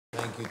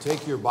Thank you.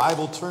 Take your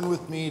Bible, turn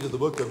with me to the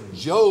book of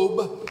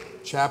Job,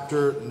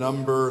 chapter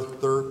number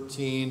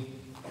 13.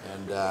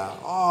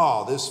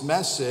 And this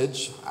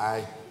message,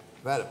 I've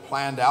had it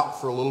planned out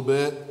for a little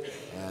bit.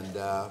 And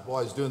I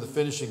was doing the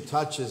finishing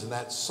touches, and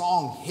that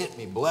song hit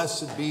me.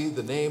 Blessed be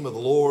the name of the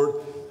Lord.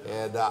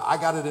 And I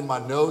got it in my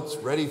notes,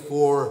 ready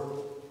for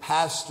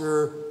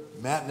Pastor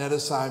Matt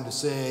Nettesheim to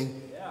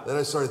sing. Yeah. Then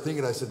I started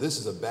thinking, I said, this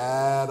is a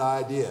bad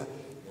idea.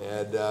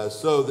 And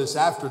so this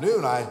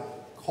afternoon, I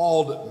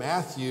called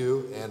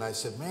Matthew and I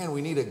said, man,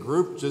 we need a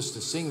group just to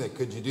sing that.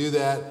 Could you do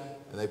that?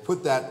 And they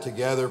put that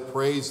together.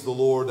 Praise the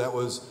Lord. That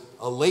was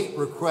a late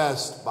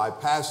request by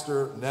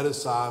Pastor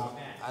Nettesheim.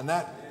 And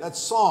that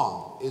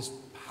song is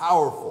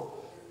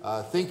powerful.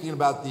 Thinking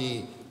about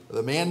the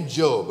man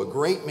Job, a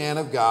great man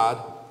of God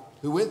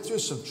who went through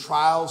some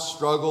trials,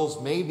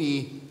 struggles,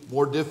 maybe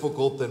more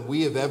difficult than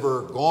we have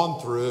ever gone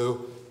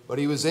through. But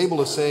he was able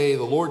to say,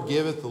 the Lord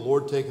giveth, the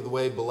Lord taketh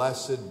away.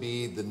 Blessed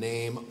be the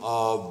name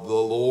of the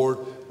Lord.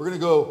 We're going to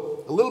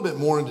go a little bit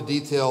more into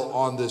detail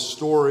on this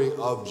story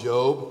of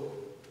Job.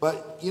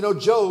 But, you know,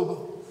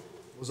 Job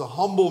was a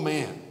humble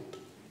man.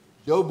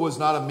 Job was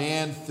not a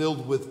man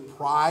filled with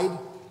pride.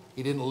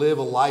 He didn't live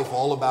a life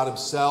all about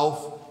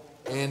himself.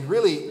 And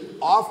really,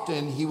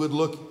 often he would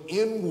look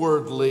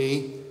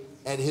inwardly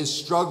at his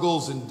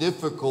struggles and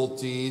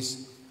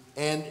difficulties,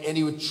 and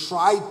he would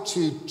try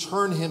to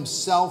turn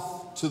himself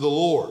to the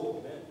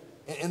Lord.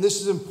 And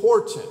this is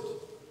important.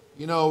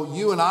 You know,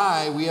 you and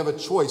I, we have a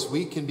choice.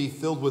 We can be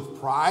filled with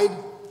pride.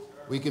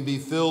 We can be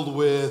filled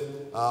with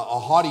a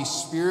haughty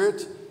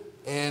spirit.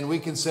 And we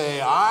can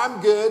say,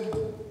 I'm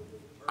good.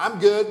 I'm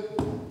good.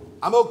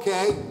 I'm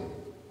okay.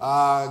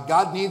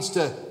 God needs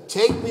to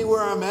take me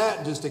where I'm at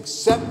and just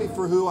accept me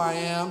for who I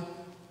am.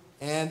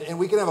 And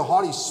we can have a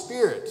haughty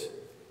spirit.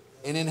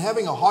 And in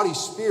having a haughty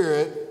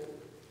spirit,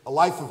 a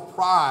life of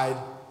pride,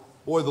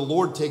 boy, the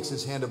Lord takes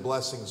his hand of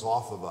blessings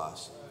off of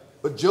us.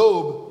 But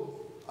Job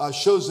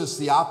shows us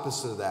the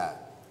opposite of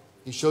that.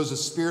 He shows a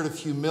spirit of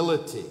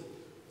humility.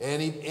 And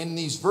in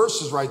these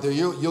verses right there,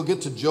 you'll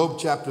get to Job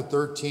chapter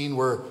 13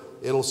 where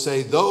it'll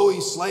say, though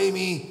he slay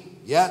me,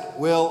 yet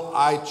will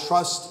I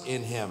trust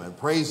in him. And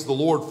praise the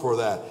Lord for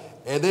that.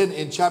 And then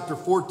in chapter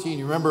 14,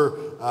 you remember,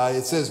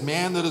 it says,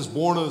 man that is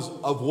born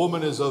of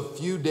woman is of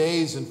few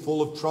days and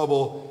full of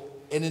trouble.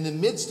 And in the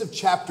midst of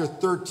chapter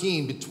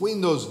 13, between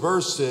those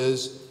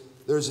verses,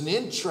 there's an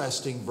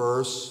interesting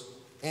verse,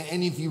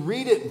 and if you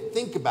read it and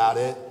think about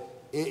it,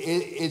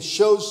 it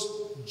shows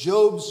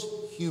Job's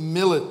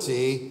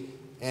humility,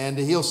 and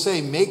he'll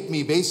say, make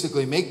me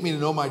to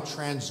know my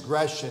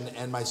transgression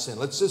and my sin.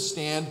 Let's just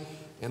stand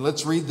and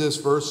let's read this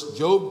verse,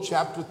 Job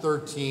chapter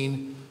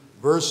 13,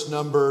 verse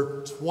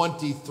number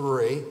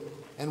 23,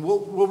 and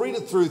we'll read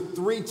it through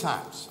 3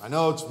 times. I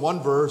know it's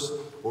one verse.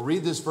 We'll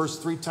read this verse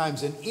 3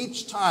 times, and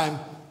each time,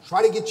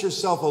 try to get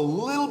yourself a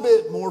little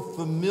bit more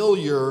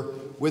familiar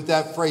with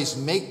that phrase,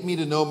 make me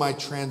to know my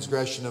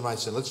transgression and my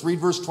sin. Let's read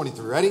verse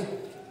 23. Ready?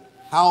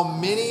 How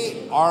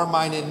many are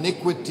mine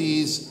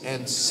iniquities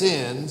and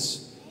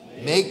sins?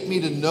 Make me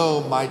to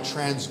know my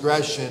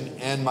transgression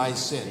and my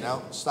sin.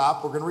 Now,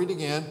 stop. We're going to read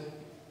again.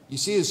 You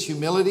see his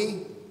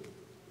humility?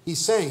 He's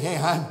saying, hey,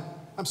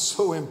 I'm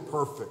so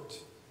imperfect.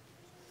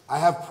 I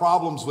have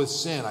problems with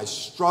sin. I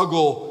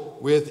struggle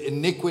with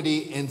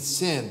iniquity and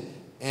sin.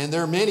 And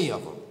there are many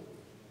of them.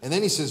 And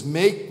then he says,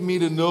 make me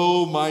to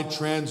know my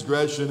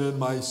transgression and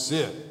my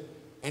sin.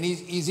 And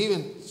he's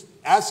even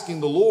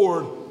asking the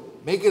Lord,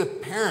 make it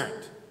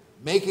apparent.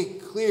 Make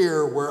it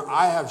clear where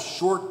I have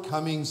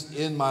shortcomings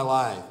in my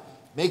life.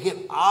 Make it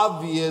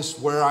obvious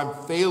where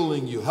I'm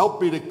failing you.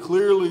 Help me to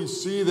clearly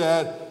see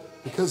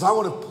that, because I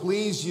want to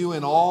please you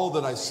in all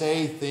that I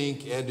say,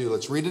 think, and do.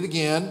 Let's read it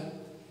again.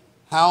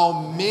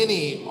 How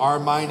many are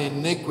mine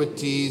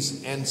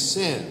iniquities and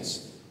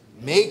sins?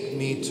 Make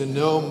me to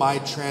know my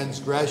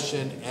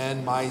transgression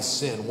and my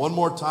sin. One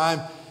more time.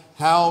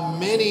 How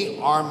many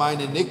are mine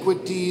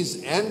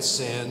iniquities and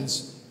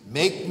sins?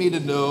 Make me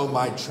to know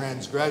my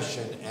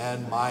transgression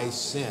and my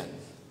sin.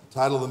 The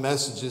title of the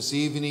message this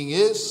evening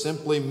is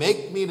simply,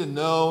 make me to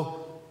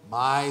know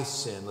my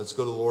sin. Let's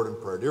go to the Lord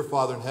in prayer. Dear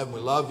Father in heaven,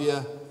 we love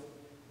you.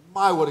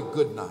 My, what a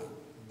good night.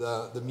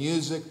 The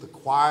music, the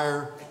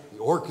choir, the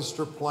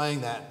orchestra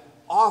playing, that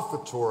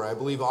offertory, I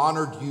believe,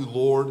 honored you,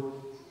 Lord.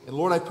 And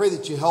Lord, I pray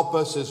that you help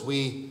us as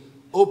we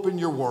open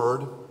your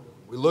word.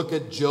 We look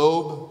at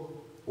Job,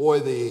 boy,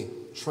 the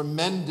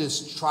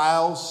tremendous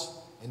trials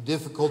and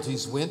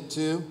difficulties went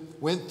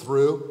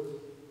through,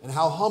 and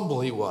how humble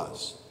he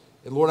was.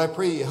 And Lord, I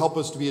pray you help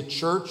us to be a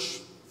church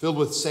filled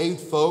with saved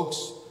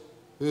folks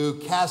who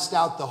cast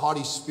out the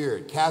haughty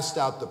spirit, cast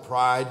out the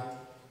pride,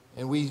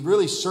 and we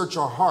really search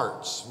our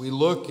hearts. We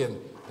look and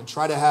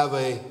try to have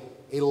a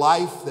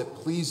life that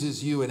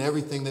pleases you in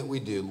everything that we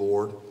do,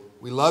 Lord.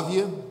 We love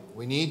you.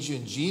 We need you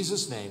in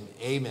Jesus' name.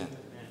 Amen.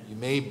 You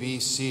may be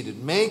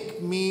seated.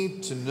 Make me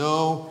to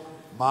know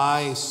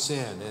my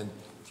sin. And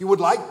if you would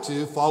like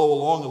to follow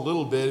along a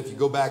little bit, if you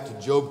go back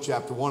to Job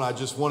chapter 1, I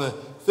just want to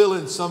fill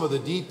in some of the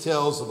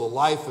details of the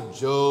life of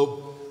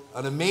Job.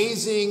 An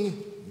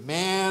amazing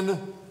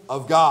man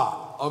of God.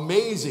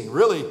 Amazing.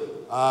 Really,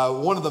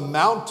 one of the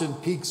mountain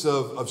peaks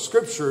of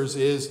scriptures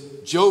is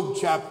Job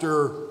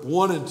chapter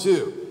 1 and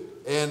 2.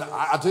 And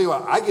I'll tell you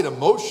what, I get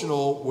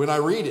emotional when I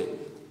read it.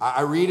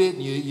 I read it,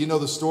 and you know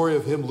the story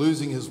of him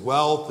losing his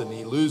wealth, and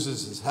he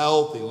loses his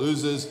health,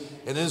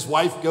 and his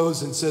wife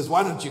goes and says,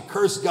 why don't you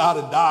curse God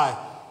and die?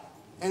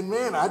 And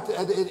man,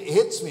 it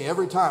hits me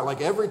every time.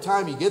 Like every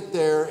time you get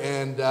there,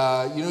 and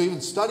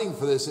even studying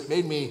for this, it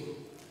made me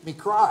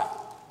cry.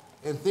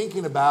 And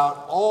thinking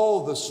about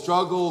all the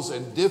struggles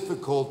and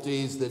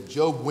difficulties that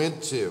Job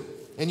went to.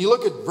 And you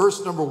look at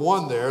verse number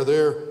 1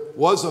 there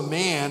was a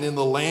man in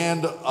the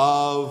land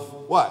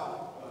of what?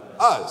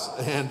 Uz.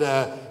 And,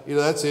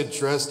 that's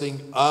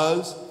interesting.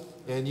 Uz.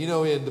 And,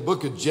 in the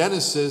book of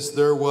Genesis,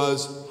 there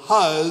was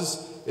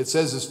Huz. It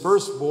says his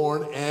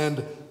firstborn,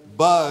 and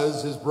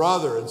Buz, his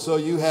brother. And so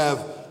you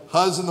have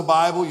Huz in the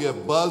Bible, you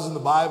have Buz in the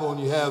Bible, and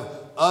you have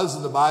Uz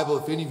in the Bible.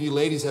 If any of you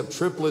ladies have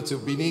triplets, it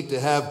would be neat to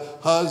have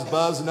Huz,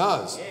 Buz, and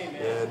Uz.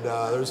 Amen. And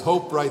there's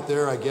hope right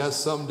there, I guess,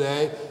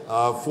 someday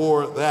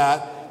for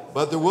that.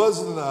 But there was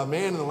a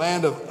man in the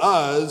land of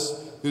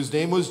Uz whose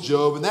name was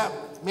Job, and that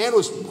man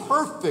was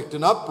perfect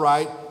and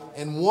upright,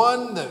 and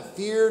one that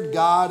feared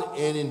God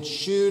and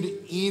eschewed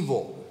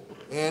evil.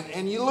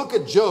 And you look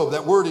at Job,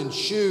 that word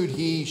eschewed,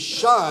 he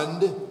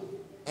shunned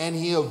and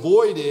he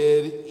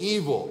avoided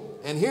evil.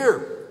 And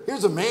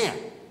here's a man,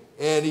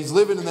 and he's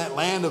living in that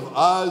land of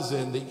Uz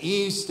in the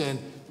east, and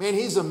man,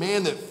 he's a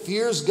man that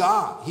fears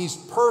God. He's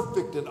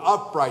perfect and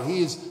upright.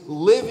 He is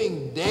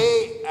living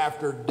day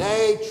after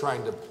day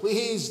trying to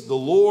please the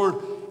Lord.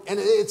 And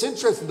it's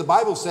interesting, the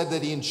Bible said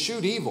that he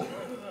eschewed evil.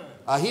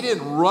 He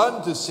didn't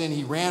run to sin,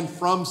 he ran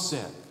from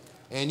sin.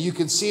 And you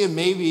can see him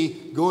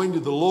maybe going to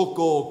the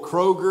local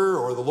Kroger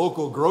or the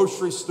local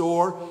grocery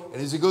store.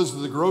 And as he goes to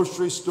the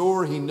grocery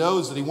store, he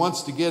knows that he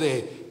wants to get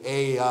a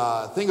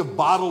thing of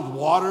bottled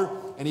water.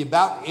 And he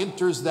about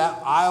enters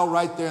that aisle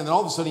right there. And then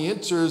all of a sudden he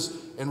enters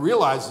and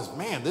realizes,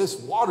 man, this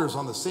water's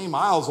on the same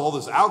aisle as all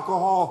this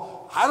alcohol.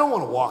 I don't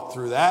want to walk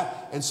through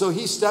that. And so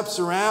he steps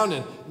around,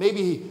 and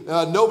maybe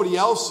nobody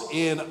else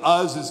in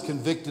Uz is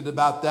convicted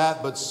about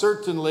that, but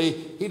certainly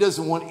he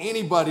doesn't want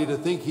anybody to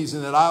think he's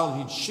in that aisle,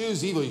 and he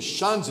eschews evil. He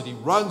shuns it. He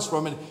runs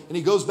from it, and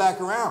he goes back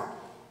around.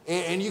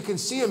 And you can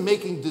see him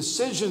making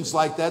decisions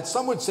like that.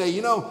 Some would say,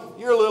 you're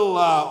a little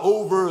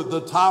over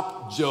the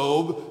top,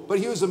 Job, but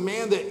he was a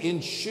man that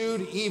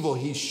eschewed evil.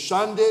 He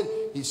shunned it.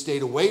 He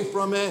stayed away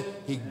from it.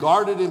 He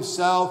guarded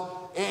himself.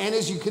 And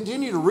as you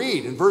continue to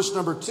read in verse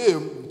number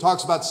 2, it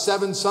talks about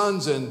 7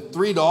 sons and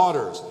 3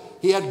 daughters.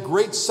 He had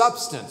great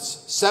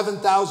substance,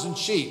 7,000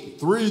 sheep,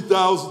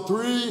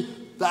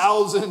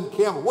 3,000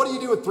 camels. What do you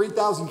do with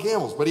 3,000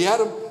 camels? But he had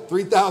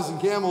 3,000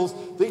 camels.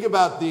 Think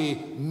about the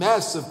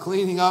mess of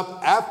cleaning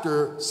up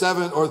after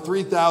 7 or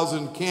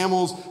 3,000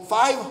 camels.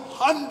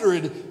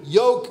 500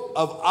 yoke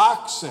of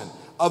oxen.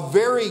 A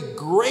very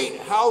great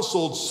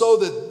household, so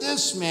that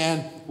this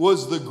man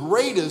was the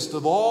greatest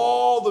of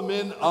all the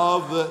men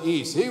of the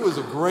east. He was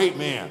a great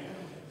man.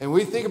 And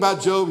we think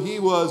about Job, he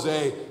was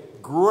a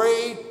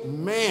great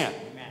man.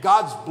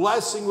 God's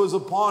blessing was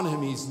upon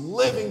him. He's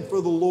living for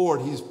the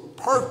Lord. He's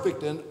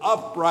perfect and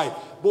upright.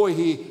 Boy,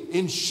 he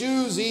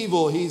eschews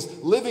evil. He's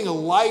living a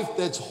life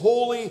that's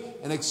holy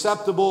and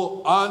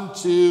acceptable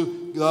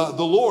unto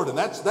the Lord. And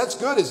that's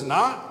good, is it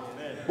not?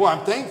 Boy,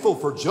 I'm thankful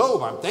for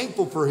Job. I'm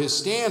thankful for his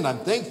stand. I'm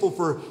thankful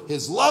for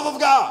his love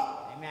of God.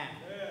 Amen.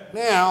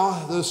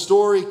 Now, the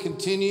story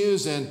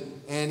continues, and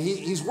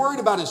he's worried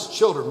about his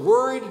children.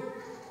 Worried,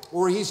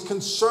 or he's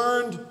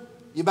concerned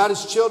about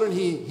his children.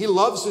 He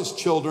loves his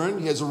children.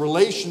 He has a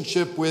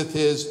relationship with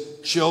his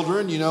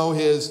children.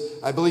 His,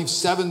 I believe,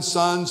 7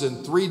 sons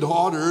and 3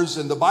 daughters.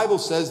 And the Bible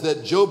says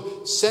that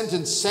Job sent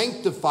and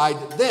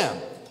sanctified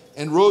them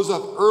and rose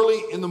up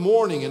early in the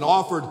morning and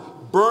offered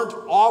burnt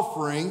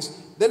offerings.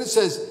 Then it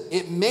says,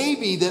 it may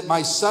be that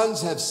my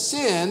sons have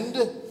sinned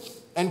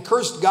and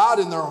cursed God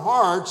in their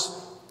hearts.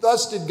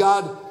 Thus did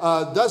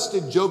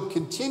Job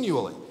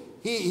continually.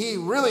 He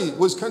really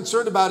was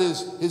concerned about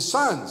his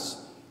sons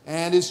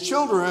and his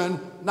children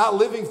not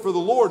living for the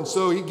Lord. And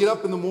so he'd get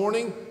up in the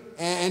morning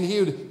and he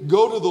would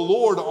go to the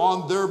Lord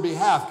on their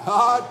behalf.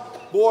 God,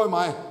 boy,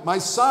 my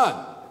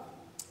son.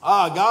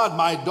 God,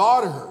 my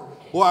daughter.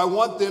 Boy, I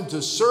want them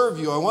to serve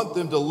you. I want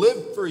them to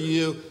live for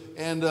you.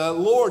 And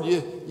Lord,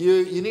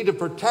 you need to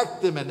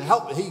protect them and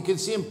help. You can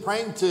see him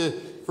praying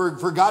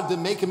for God to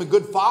make him a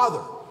good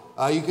father.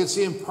 You can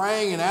see him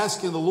praying and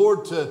asking the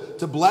Lord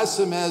to bless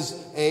him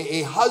as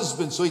a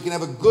husband, so he can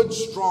have a good,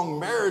 strong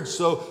marriage,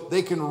 so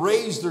they can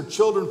raise their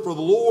children for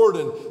the Lord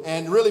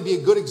and really be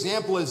a good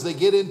example as they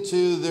get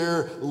into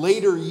their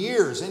later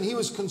years. And he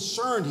was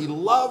concerned. He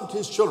loved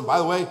his children. By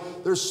the way,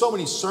 there's so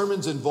many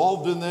sermons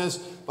involved in this,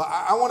 but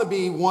I want to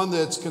be one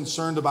that's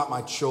concerned about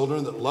my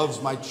children, that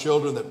loves my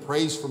children, that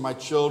prays for my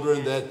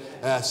children,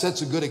 that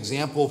sets a good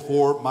example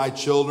for my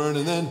children.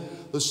 And then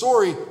the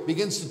story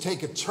begins to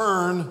take a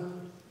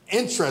turn,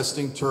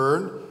 interesting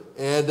turn.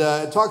 And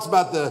it talks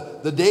about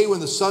the day when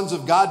the sons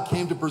of God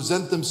came to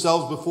present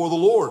themselves before the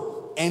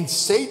Lord. and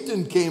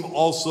Satan came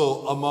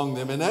also among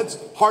them. And that's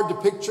hard to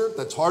picture.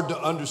 That's hard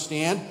to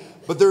understand.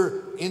 But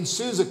there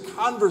ensues a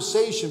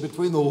conversation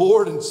between the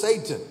Lord and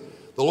Satan.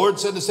 The Lord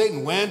said to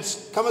Satan,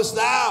 "Whence comest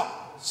thou?"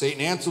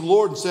 Satan answered the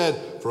Lord and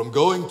said, "From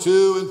going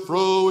to and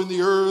fro in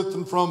the earth,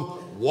 and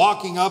from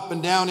walking up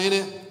and down in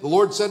it." The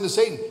Lord said to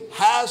Satan,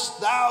 "Hast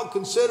thou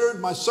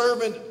considered my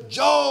servant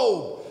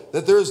Job,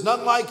 that there is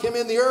none like him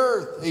in the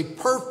earth, a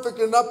perfect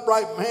and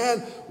upright man,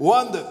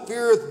 one that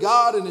feareth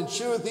God and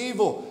escheweth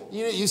evil?"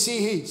 You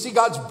see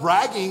God's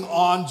bragging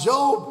on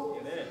Job.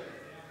 Amen.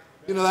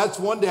 You know, that's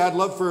one day I'd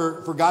love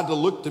for God to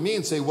look to me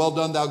and say, "Well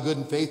done, thou good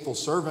and faithful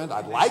servant."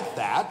 I'd like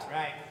that.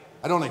 Right.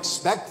 I don't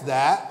expect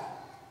that.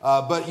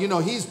 But, you know,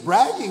 he's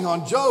bragging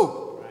on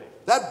Job.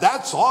 Right.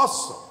 That's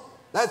awesome.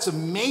 That's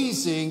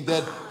amazing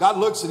that God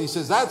looks and he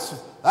says,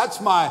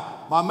 that's my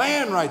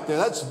man right there.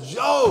 That's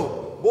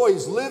Job. Boy,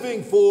 he's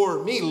living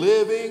for me,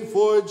 living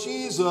for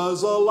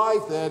Jesus, a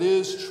life that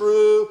is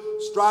true,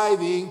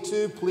 striving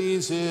to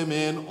please him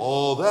in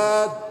all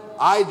that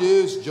I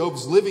do.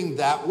 Job's living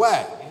that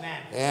way.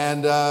 Amen.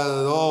 And,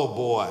 oh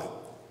boy,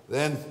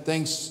 then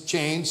things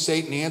changed.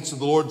 Satan answered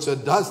the Lord and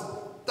said,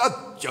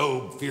 doth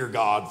Job fear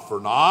God for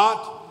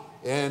naught?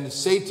 And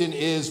Satan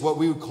is what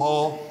we would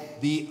call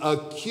the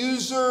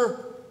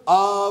accuser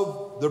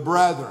of the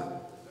brethren.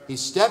 He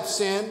steps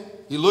in,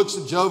 he looks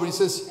at Job and he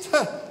says,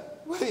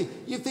 "Wait,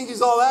 you think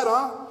he's all that,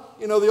 huh?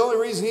 You know, the only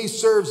reason he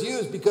serves you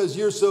is because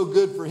you're so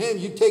good for him.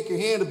 You take your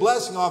hand of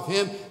blessing off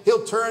him,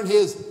 he'll turn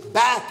his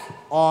back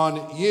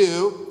on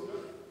you."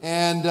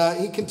 And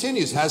he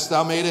continues, "Hast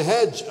thou made a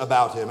hedge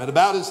about him and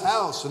about his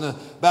house and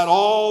about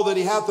all that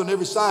he hath on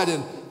every side?"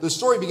 And the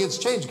story begins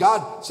to change.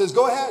 God says,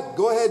 go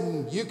ahead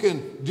and you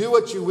can do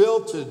what you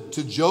will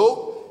to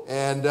Job,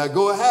 and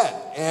go ahead.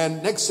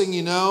 And next thing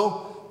you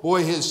know,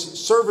 boy, his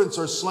servants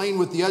are slain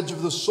with the edge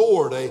of the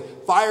sword. A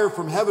fire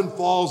from heaven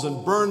falls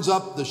and burns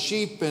up the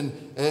sheep and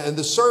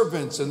the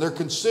servants, and they're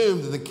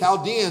consumed. And the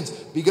Chaldeans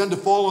begun to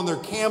fall on their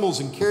camels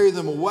and carry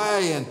them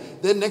away. And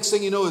then next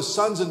thing you know, his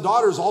sons and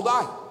daughters all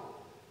die.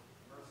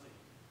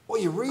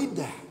 Well, you read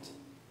that.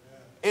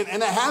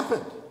 And that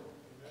happened.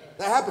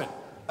 That happened.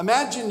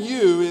 Imagine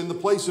you in the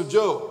place of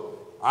Job.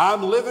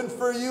 "I'm living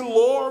for you,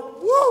 Lord.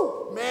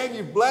 Woo! Man,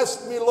 you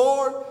blessed me,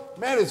 Lord.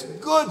 Man, it's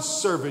good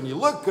serving you.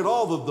 Look at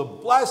all of the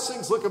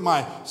blessings. Look at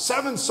my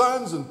 7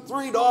 sons and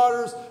 3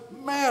 daughters.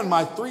 Man,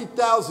 my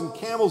 3,000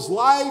 camels.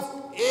 Life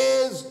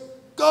is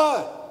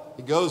good."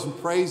 He goes and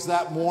prays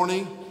that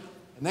morning.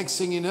 And next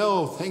thing you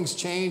know, things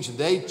change, and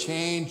they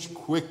change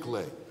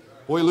quickly.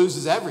 Boy, he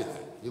loses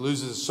everything. He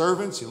loses his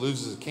servants. He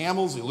loses his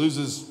camels. He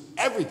loses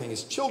everything.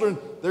 His children,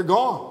 they're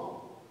gone.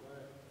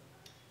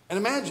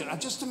 And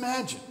just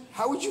imagine,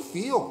 how would you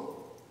feel?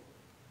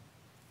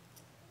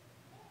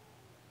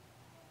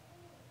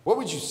 What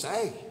would you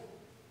say?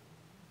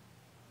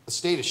 A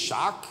state of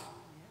shock?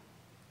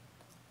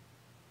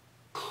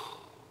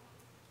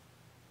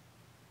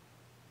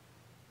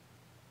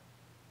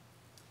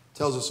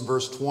 Tells us in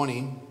verse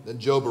 20, "Then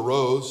Job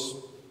arose,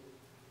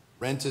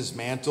 rent his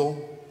mantle,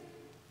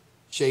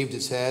 shaved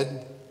his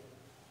head,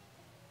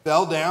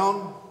 fell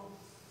down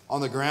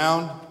on the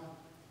ground,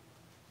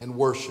 and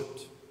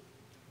worshiped."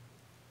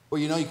 Well,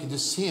 you know, you can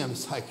just see him.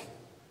 It's like,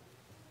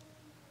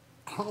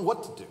 I don't know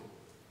what to do.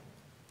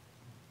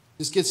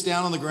 Just gets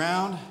down on the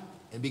ground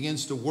and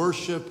begins to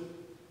worship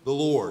the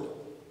Lord.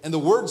 And the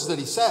words that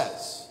he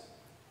says,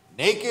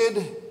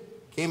 "Naked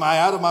came I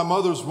out of my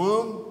mother's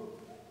womb,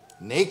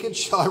 naked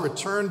shall I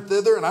return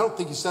thither." And I don't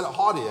think he said it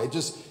haughty.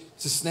 It's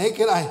just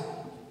naked I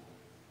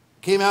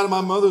came out of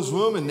my mother's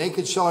womb, and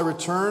naked shall I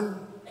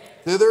return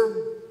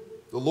thither.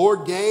 The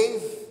Lord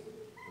gave,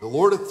 the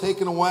Lord hath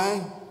taken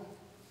away.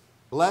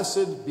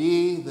 Blessed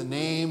be the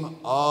name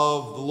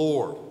of the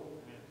Lord.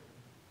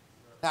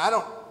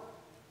 Now,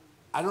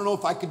 I don't know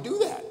if I could do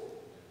that.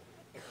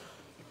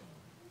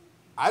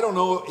 I don't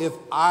know if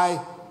I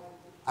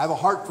have a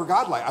heart for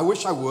God like I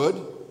wish I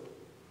would.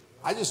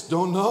 I just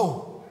don't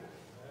know.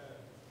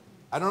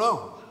 I don't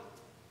know.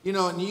 You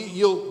know, and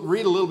you'll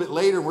read a little bit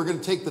later, and we're going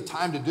to take the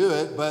time to do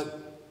it,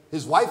 but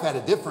his wife had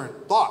a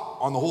different thought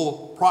on the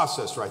whole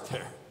process right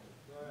there.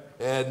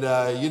 And,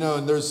 you know,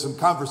 and there's some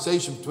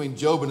conversation between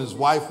Job and his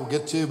wife we'll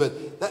get to,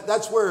 but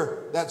that's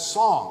where that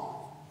song,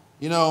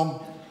 you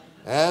know,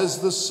 "As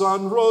the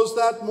sun rose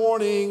that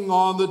morning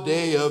on the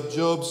day of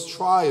Job's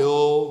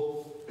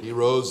trial, he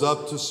rose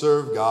up to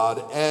serve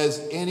God as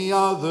any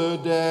other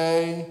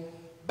day,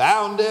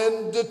 bound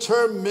and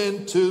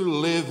determined to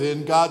live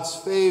in God's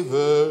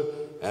favor,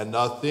 and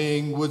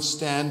nothing would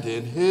stand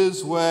in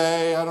his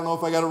way." I don't know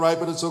if I got it right,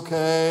 but it's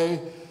okay.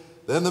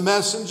 "Then the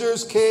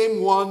messengers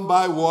came one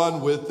by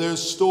one with their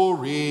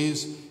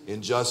stories.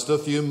 In just a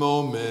few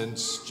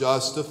moments,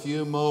 Job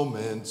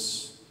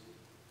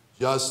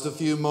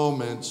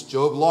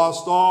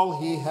lost all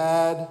he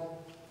had,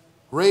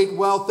 great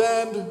wealth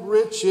and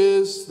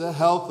riches, the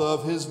health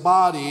of his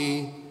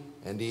body,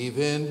 and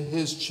even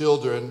his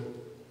children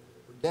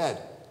were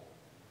dead."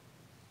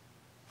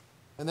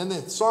 And then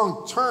the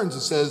song turns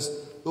and says,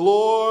 "The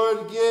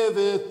Lord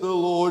giveth, the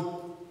Lord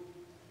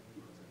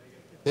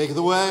taketh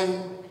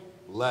away.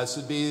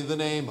 Blessed be the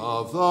name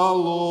of the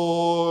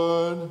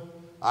Lord.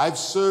 I've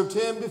served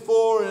him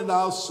before, and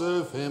I'll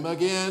serve him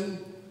again.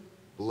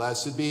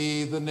 Blessed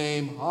be the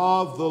name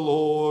of the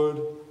Lord.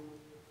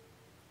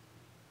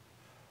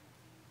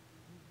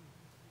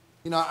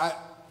 You know,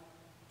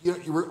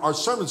 our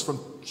sermon's from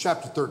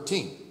chapter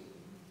 13.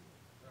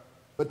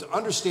 But to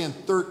understand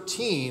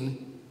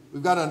 13,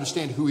 we've got to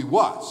understand who he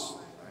was.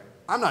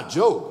 I'm not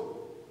Job.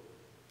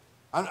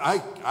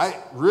 I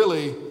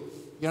really,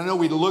 I know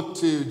we look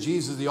to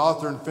Jesus, the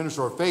author and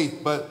finisher of faith,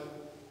 but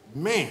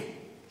man,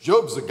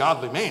 Job's a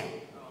godly man.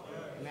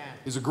 Amen.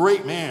 He's a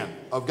great man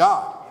of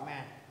God.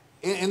 Amen.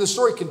 And the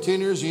story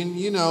continues,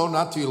 you know,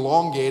 not to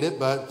elongate it,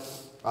 but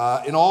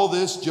in all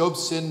this, Job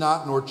sinned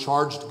not nor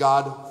charged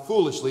God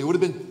foolishly. It would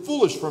have been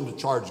foolish for him to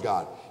charge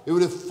God. It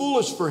would have been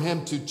foolish for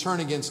him to turn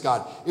against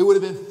God. It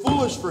would have been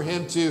foolish for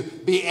him to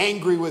be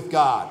angry with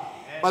God.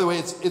 By the way,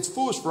 it's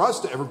foolish for us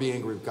to ever be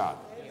angry with God.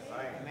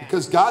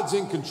 Because God's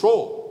in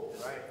control.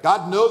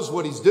 God knows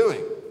what he's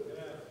doing.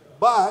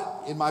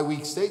 But in my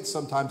weak state,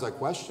 sometimes I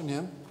question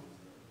him.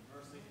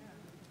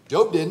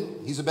 Job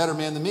didn't. He's a better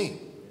man than me.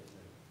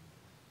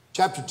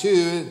 Chapter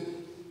 2,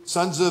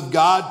 sons of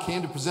God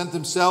came to present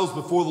themselves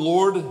before the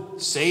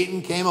Lord.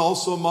 Satan came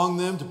also among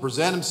them to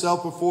present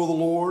himself before the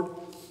Lord.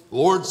 The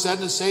Lord said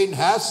to Satan,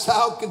 hast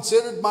thou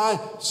considered my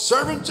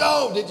servant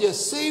Job? Did you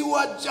see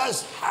what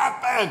just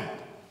happened?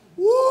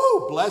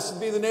 Woo! Blessed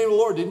be the name of the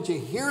Lord. Didn't you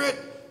hear it?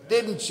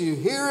 Didn't you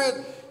hear it?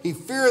 He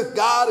feareth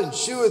God and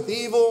sheweth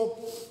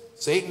evil.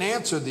 Satan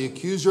answered the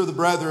accuser of the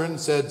brethren and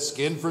said,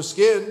 skin for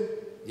skin.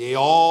 Yea,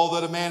 all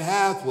that a man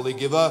hath will he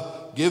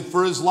give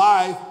for his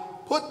life.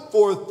 Put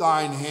forth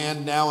thine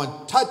hand now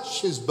and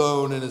touch his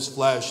bone and his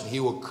flesh, and he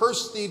will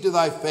curse thee to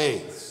thy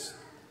face.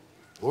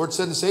 The Lord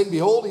said to Satan,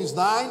 behold, he is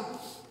thine,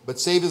 but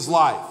save his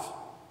life.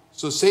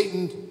 So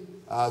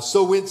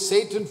went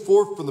Satan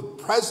forth from the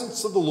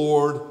presence of the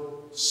Lord,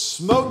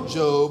 smote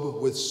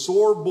Job with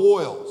sore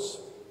boils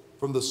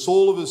from the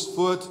sole of his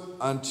foot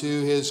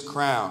unto his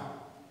crown.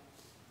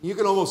 You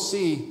can almost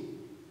see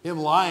him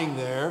lying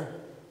there,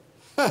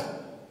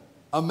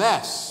 a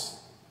mess.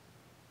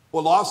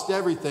 Well, lost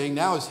everything.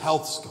 Now his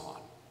health's gone.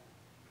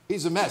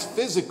 He's a mess.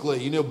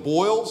 Physically,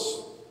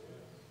 boils.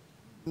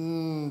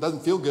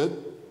 Doesn't feel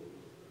good.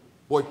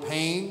 Boy,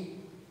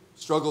 pain,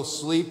 struggle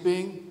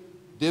sleeping,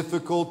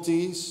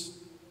 difficulties,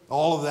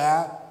 all of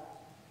that.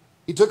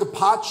 He took a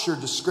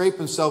potsherd to scrape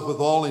himself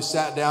withal, and he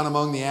sat down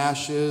among the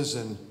ashes.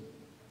 And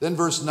then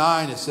verse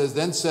 9, it says,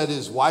 then said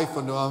his wife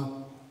unto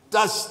him,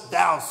 dost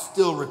thou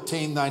still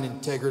retain thine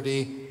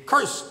integrity?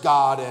 Curse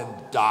God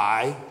and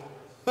die.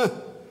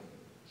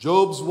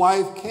 Job's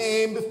wife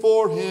came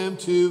before him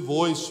to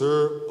voice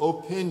her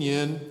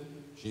opinion.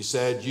 She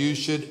said, you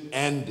should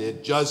end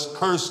it. Just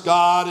curse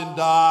God and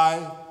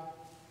die.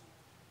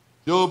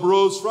 Job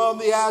rose from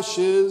the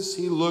ashes.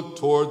 He looked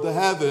toward the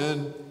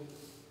heaven.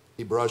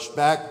 He brushed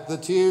back the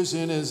tears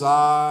in his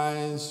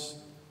eyes.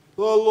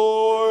 The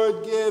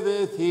Lord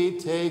giveth, he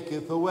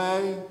taketh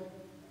away.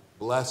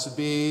 Blessed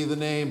be the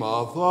name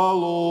of the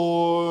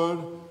Lord.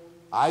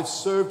 I've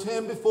served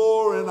him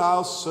before, and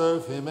I'll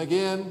serve him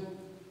again.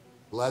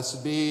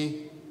 Blessed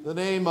be the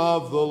name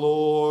of the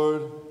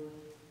Lord.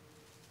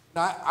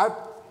 Now, I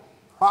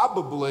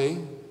probably,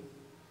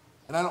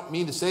 and I don't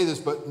mean to say this,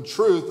 but in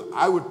truth,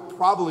 I would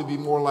probably be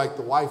more like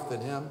the wife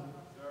than him.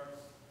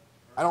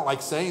 I don't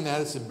like saying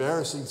that. It's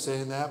embarrassing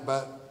saying that,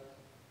 but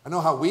I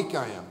know how weak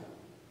I am.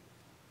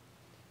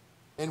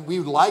 And we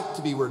would like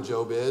to be where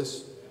Job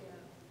is.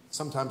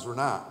 Sometimes we're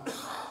not.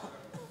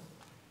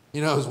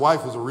 His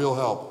wife was a real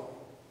help.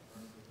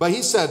 But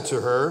he said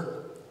to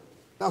her,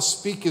 thou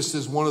speakest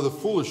as one of the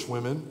foolish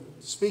women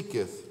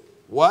speaketh.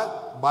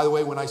 What? By the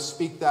way, when I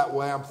speak that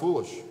way, I'm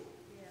foolish.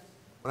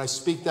 When I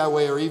speak that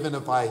way, or even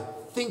if I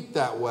think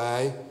that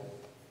way,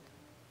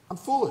 I'm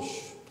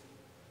foolish.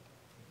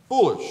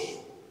 Foolish.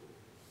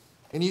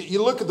 And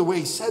you look at the way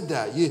he said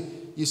that.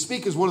 You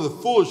speak as one of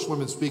the foolish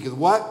women speaketh.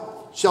 What?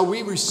 Shall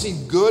we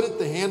receive good at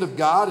the hand of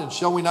God, and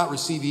shall we not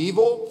receive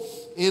evil?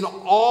 In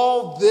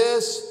all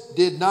this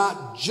did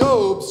not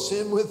Job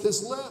sin with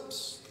his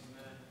lips.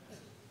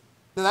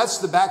 Now that's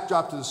the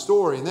backdrop to the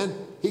story. And then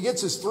he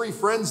gets his three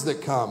friends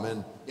that come.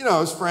 And,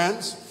 his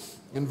friends,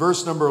 in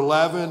verse number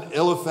 11,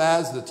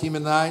 Eliphaz the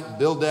Temanite, and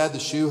Bildad the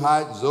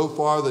Shuhite, and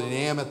Zophar the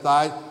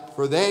Naamathite,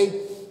 for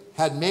they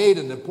had made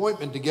an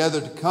appointment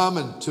together to come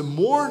and to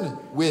mourn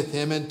with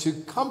him and to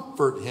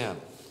comfort him.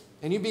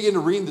 And you begin to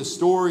read the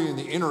story and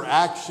the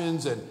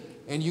interactions,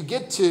 and you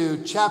get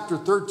to chapter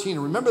 13.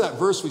 And remember that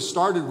verse we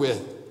started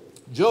with.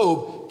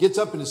 Job gets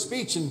up in his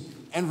speech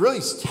and really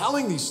is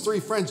telling these three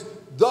friends,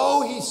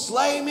 though he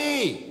slay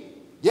me,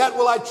 yet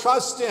will I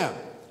trust him.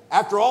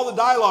 After all the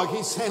dialogue,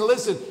 he's saying,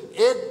 listen,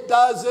 it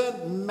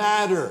doesn't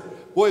matter.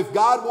 Boy, if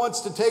God wants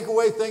to take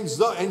away things,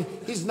 and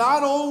he's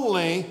not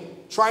only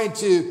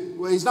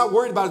he's not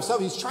worried about himself,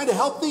 he's trying to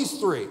help these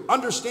three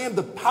understand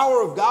the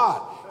power of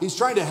God. He's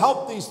trying to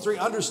help these three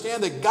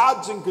understand that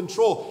God's in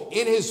control.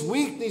 In his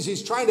weakness,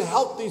 he's trying to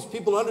help these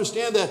people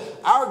understand that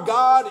our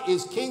God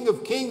is King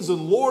of kings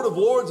and Lord of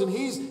lords, and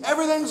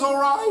everything's all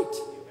right.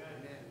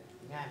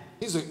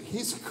 He's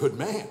a good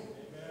man.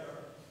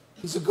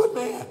 He's a good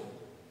man.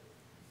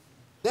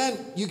 Then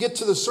you get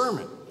to the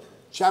sermon,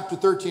 chapter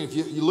 13. If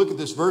you look at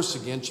this verse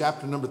again,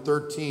 chapter number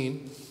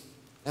 13,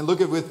 and look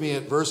with me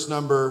at verse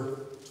number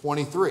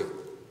 23.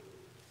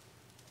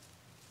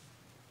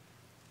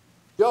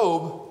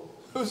 Job,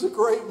 who's a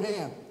great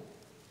man,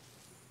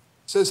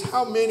 says,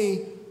 how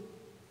many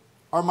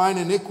are mine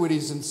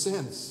iniquities and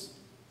sins?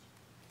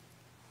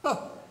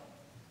 I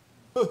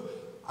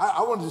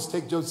want to just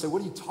take Job and say,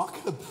 what are you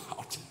talking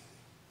about?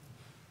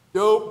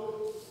 Job,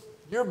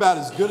 you're about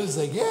as good as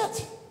they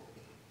get.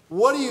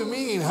 What do you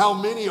mean, how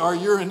many are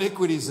your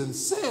iniquities and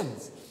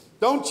sins?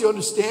 Don't you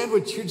understand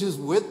what you just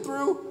went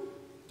through?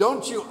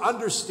 Don't you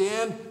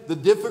understand the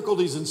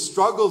difficulties and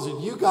struggles that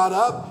you got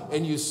up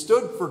and you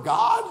stood for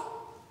God?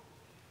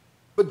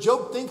 But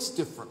Job thinks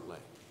differently.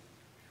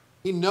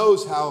 He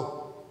knows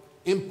how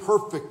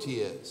imperfect he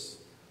is.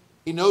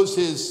 He knows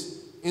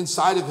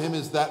inside of him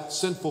is that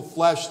sinful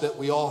flesh that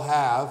we all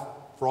have.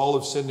 For all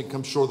have sinned and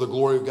come short of the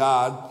glory of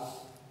God.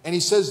 And he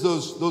says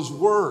those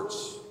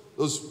words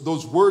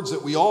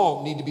that we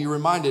all need to be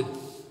reminded.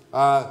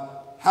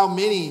 How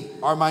many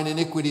are mine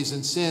iniquities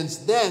and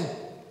sins? Then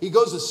he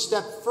goes a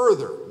step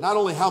further. Not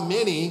only how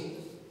many,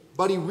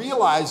 but he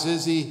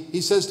realizes, he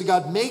says to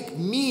God, make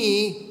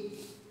me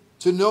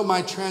to know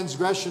my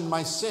transgression,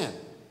 my sin.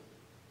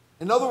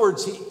 In other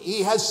words,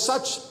 he has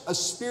such a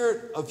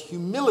spirit of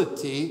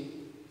humility.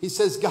 He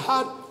says,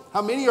 God,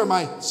 how many are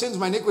my sins,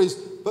 my iniquities?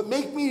 But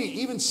make me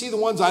even see the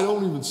ones I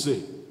don't even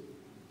see.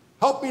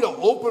 Help me to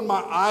open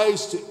my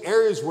eyes to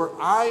areas where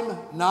I'm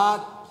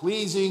not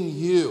pleasing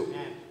you.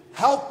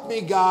 Help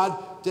me,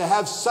 God, to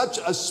have such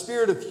a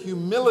spirit of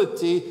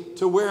humility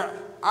to where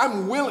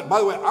I'm willing. By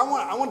the way,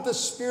 I want the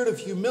spirit of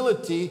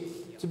humility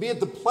to be at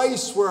the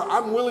place where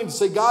I'm willing to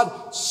say,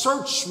 God,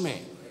 search me,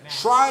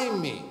 try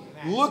me,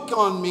 look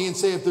on me and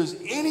say, if there's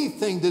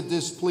anything that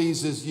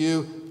displeases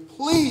you,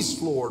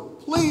 please, Lord,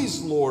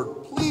 please,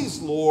 Lord, please,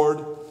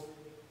 Lord,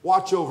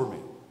 watch over me.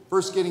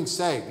 First getting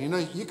saved. You know,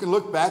 you can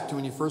look back to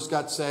when you first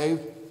got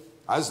saved.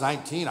 I was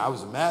 19. I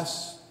was a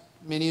mess.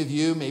 Many of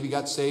you maybe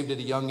got saved at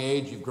a young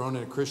age. You've grown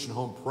in a Christian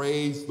home.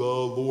 Praise the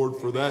Lord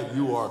for that.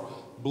 You are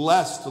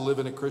blessed to live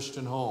in a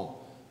Christian home.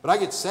 But I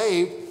get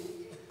saved.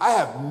 I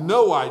have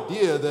no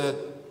idea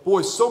that,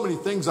 boy, so many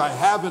things I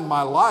have in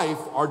my life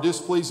are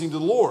displeasing to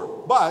the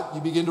Lord. But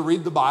you begin to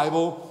read the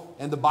Bible,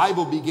 and the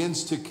Bible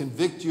begins to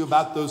convict you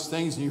about those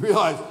things, and you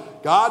realize,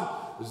 God,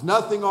 there's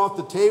nothing off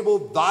the table.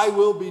 Thy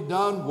will be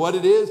done. What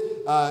it is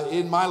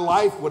in my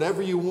life,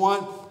 whatever you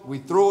want, we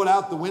throw it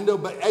out the window.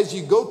 But as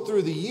you go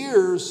through the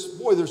years,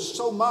 boy, there's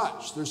so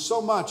much. There's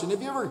so much. And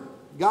have you ever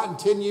gotten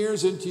 10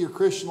 years into your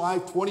Christian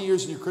life, 20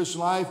 years in your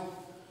Christian life,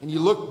 and you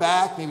look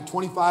back, maybe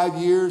 25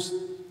 years,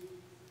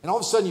 and all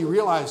of a sudden you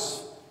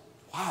realize,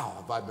 wow,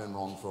 have I been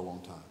wrong for a long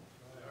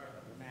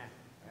time?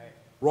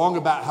 Wrong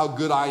about how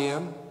good I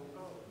am.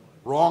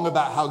 Wrong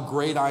about how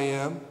great I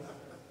am.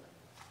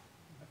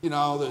 You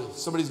know,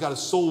 somebody's got a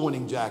soul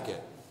winning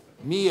jacket.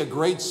 Me, a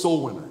great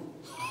soul winner.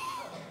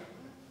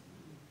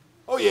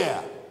 Oh,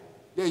 yeah.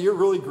 Yeah, you're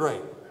really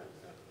great.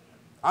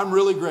 I'm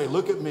really great.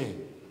 Look at me.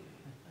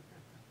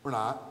 We're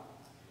not.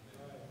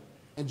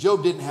 And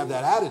Job didn't have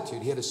that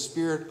attitude. He had a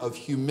spirit of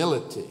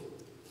humility.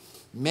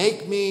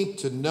 Make me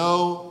to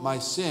know my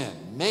sin.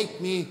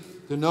 Make me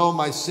to know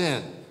my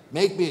sin.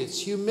 Make me. It's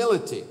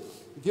humility.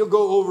 If you'll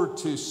go over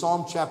to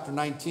Psalm chapter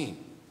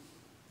 19.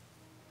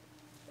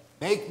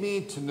 Make me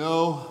to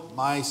know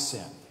my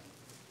sin.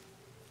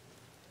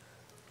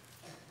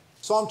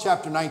 Psalm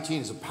chapter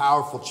 19 is a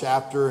powerful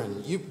chapter,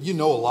 and you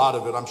know a lot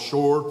of it, I'm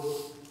sure.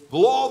 The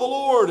law of the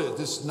Lord,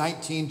 this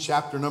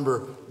chapter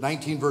number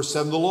 19, verse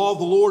 7. The law of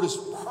the Lord is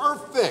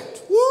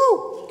perfect,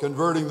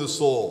 converting the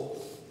soul.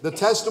 The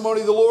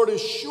testimony of the Lord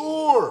is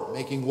sure,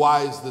 making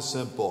wise the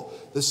simple.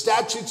 The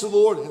statutes of the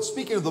Lord, and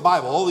speaking of the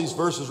Bible, all these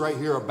verses right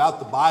here are about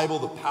the Bible,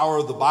 the power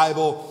of the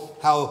Bible,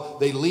 how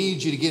they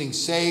lead you to getting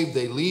saved.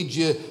 They lead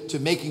you to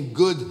making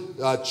good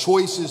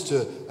choices,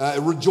 to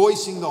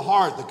rejoicing the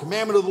heart. The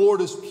commandment of the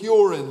Lord is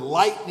pure,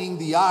 enlightening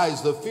the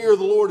eyes. The fear of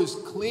the Lord is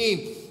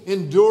clean,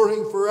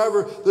 enduring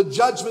forever. The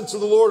judgments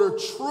of the Lord are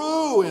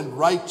true and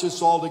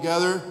righteous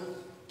altogether.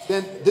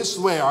 Then this is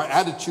the way our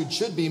attitude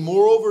should be.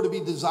 Moreover, to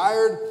be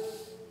desired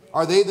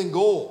are they than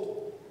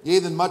gold, yea,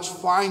 than much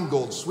fine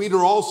gold, sweeter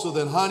also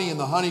than honey and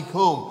the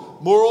honeycomb.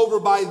 Moreover,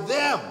 by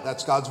them,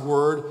 that's God's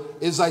word,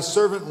 is thy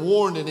servant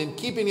warned, and in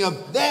keeping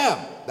of them,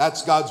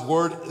 that's God's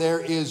word, there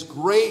is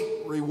great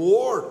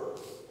reward.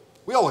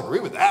 We all agree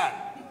with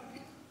that.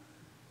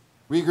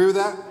 We agree with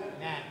that?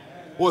 Amen.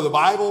 Boy, the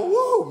Bible,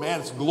 woo, man,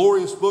 it's a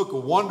glorious book, a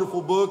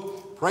wonderful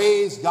book.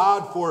 Praise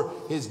God for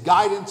his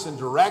guidance and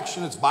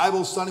direction. It's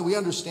Bible study. We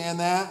understand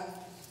that.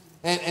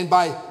 And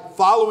by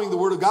following the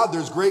word of God,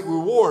 there's great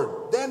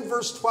reward. Then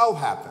verse 12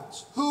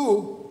 happens.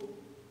 Who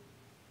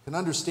can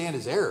understand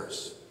his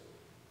errors?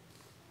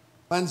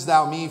 Cleanse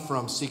thou me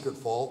from secret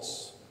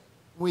faults.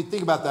 When we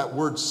think about that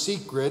word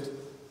secret,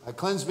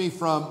 cleanse me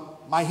from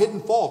my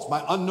hidden faults,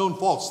 my unknown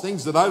faults,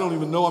 things that I don't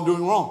even know I'm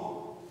doing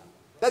wrong.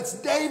 That's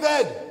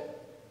David.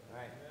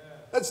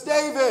 That's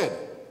David,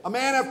 a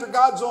man after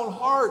God's own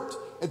heart.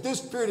 At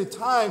this period of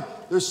time,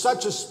 there's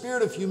such a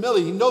spirit of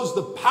humility. He knows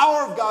the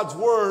power of God's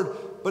word,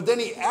 but then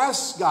he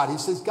asks God, he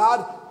says,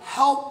 God,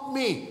 help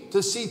me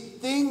to see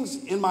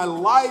things in my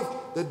life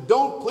that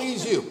don't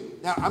please you.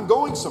 Now, I'm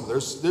going somewhere.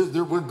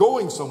 We're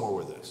going somewhere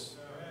with this.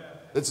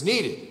 It's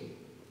needed.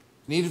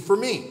 Needed for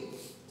me.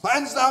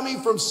 Cleanse thou me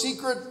from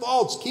secret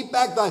faults. Keep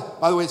back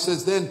by the way, it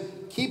says then,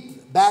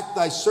 keep back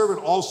thy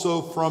servant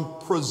also from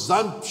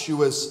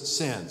presumptuous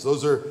sins.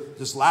 Those are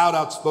just loud,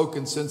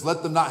 outspoken sins.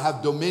 Let them not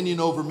have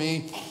dominion over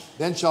me.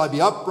 Then shall I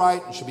be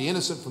upright and shall be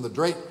innocent from the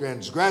great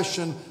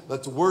transgression.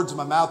 Let the words of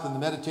my mouth and the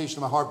meditation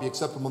of my heart be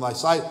acceptable in thy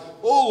sight.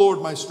 O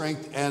Lord, my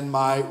strength and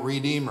my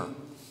redeemer.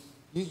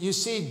 You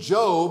see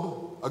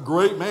Job, a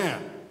great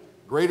man,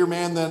 greater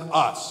man than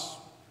us.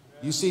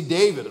 You see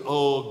David,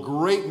 a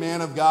great man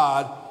of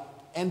God.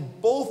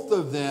 And both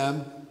of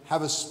them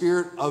have a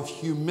spirit of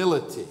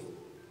humility.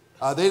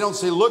 They don't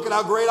say, look at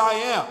how great I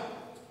am.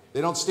 They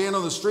don't stand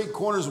on the street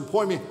corners and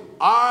point me.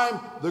 I'm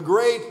the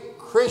great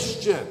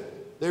Christian.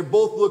 They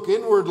both look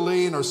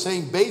inwardly and are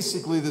saying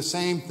basically the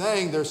same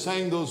thing. They're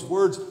saying those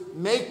words,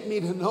 make me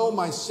to know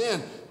my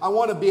sin. I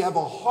want to have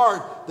a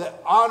heart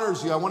that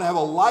honors you. I want to have a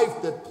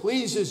life that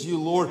pleases you,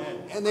 Lord.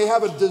 And they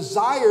have a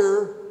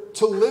desire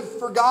to live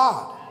for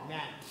God.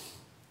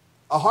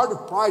 A heart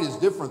of pride is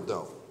different,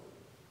 though.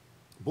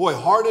 Boy,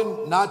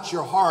 harden not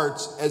your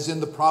hearts as in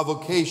the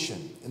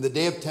provocation, in the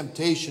day of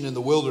temptation in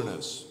the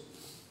wilderness.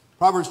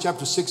 Proverbs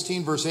chapter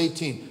 16, verse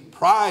 18.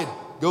 Pride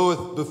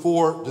goeth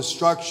before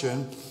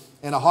destruction,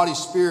 and a haughty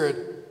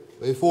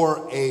spirit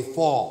before a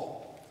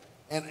fall.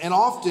 And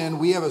often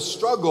we have a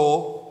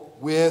struggle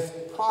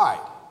with pride.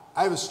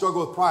 I have a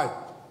struggle with pride.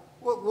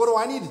 What do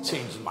I need to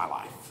change in my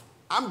life?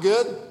 I'm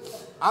good.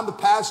 I'm the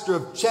pastor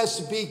of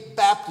Chesapeake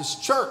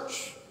Baptist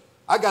Church.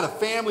 I got a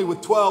family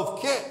with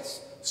 12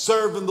 kids.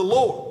 Serving the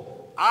Lord.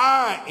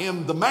 I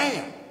am the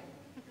man.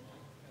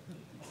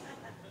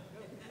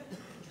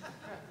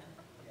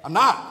 I'm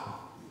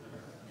not.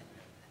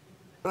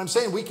 But I'm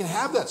saying we can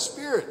have that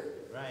spirit.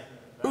 Right.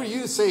 Who are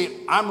you to say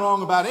I'm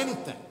wrong about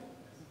anything?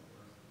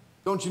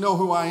 Don't you know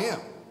who I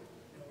am?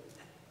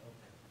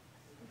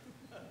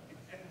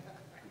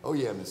 Oh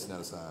yeah, Miss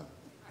Nettesheim.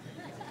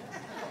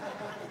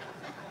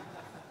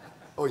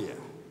 Oh yeah.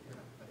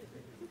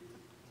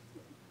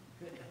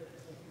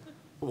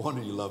 No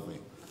wonder you love me.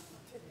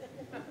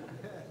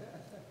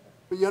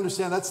 But you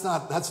understand, that's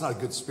not a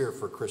good spirit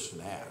for a Christian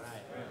to have.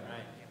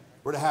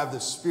 We're to have the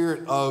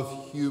spirit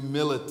of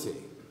humility.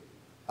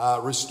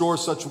 Restore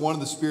such one in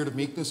the spirit of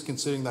meekness,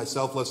 considering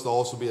thyself, lest thou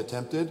also be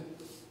tempted.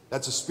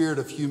 That's a spirit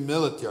of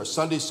humility. Our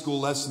Sunday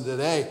school lesson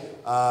today,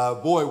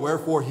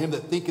 wherefore him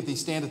that thinketh he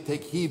standeth,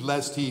 take heed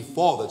lest he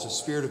fall. That's a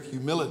spirit of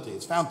humility.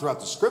 It's found throughout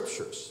the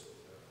scriptures.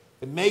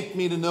 And make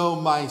me to know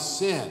my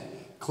sin.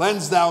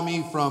 Cleanse thou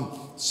me from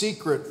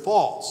secret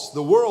faults.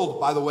 The world,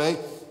 by the way,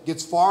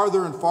 gets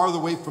farther and farther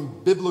away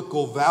from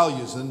biblical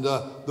values. And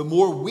the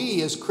more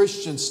we as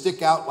Christians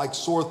stick out like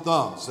sore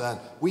thumbs. And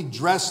we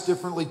dress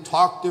differently,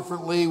 talk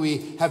differently.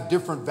 We have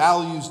different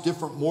values,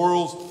 different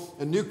morals.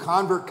 A new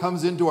convert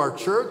comes into our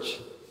church.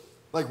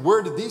 Like,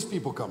 where did these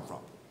people come from?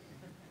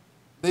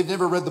 They've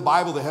never read the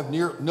Bible. They have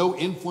no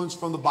influence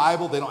from the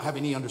Bible. They don't have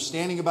any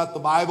understanding about the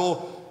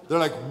Bible. They're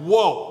like,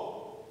 whoa,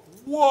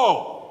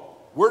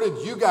 where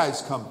did you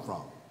guys come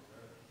from?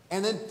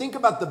 And then think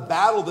about the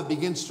battle that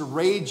begins to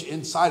rage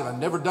inside of them.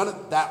 I've never done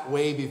it that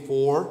way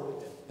before.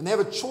 And they have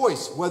a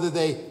choice whether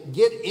they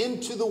get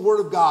into the Word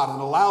of God and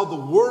allow the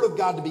Word of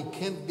God to be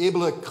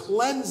able to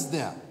cleanse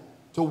them,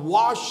 to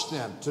wash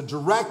them, to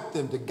direct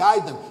them, to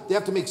guide them. They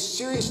have to make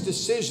serious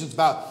decisions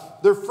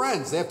about their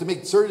friends. They have to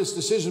make serious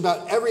decisions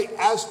about every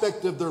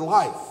aspect of their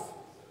life.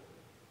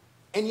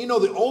 And you know,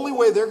 the only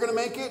way they're going to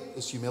make it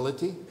is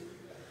humility.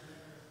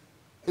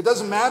 It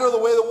doesn't matter the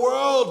way the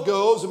world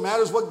goes. It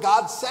matters what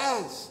God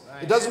says.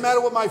 It doesn't matter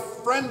what my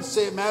friends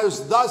say. It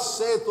matters, thus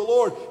saith the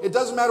Lord. It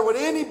doesn't matter what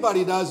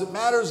anybody does. It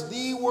matters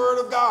the Word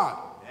of God.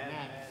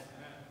 Amen.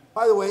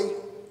 By the way,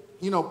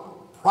 you know,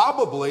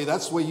 probably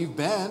that's the way you've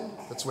been.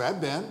 That's the way I've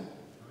been.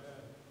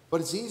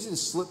 But it's easy to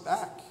slip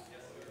back.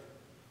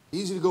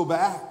 Easy to go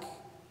back.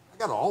 I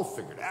got it all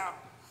figured out.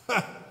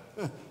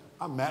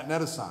 I'm Matt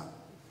Nettesheim.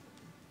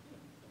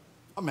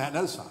 I'm Matt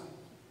Nettesheim.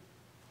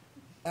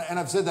 And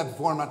I've said that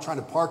before. I'm not trying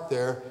to park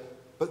there.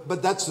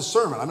 But that's the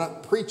sermon. I'm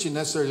not preaching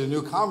necessarily to a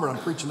new convert. I'm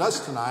preaching to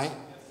us tonight.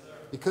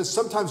 Because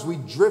sometimes we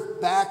drift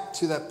back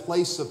to that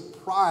place of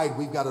pride.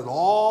 We've got it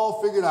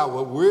all figured out.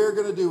 What we're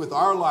going to do with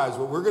our lives.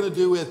 What we're going to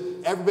do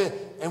with everybody.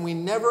 And we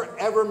never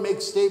ever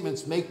make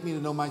statements, make me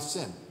to know my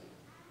sin.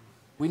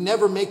 We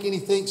never make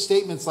anything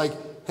statements like,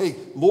 hey,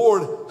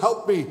 Lord,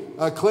 help me,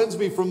 cleanse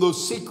me from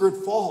those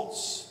secret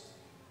faults.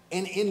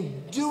 And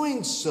in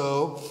doing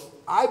so,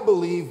 I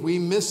believe we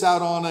miss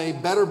out on a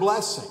better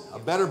blessing, a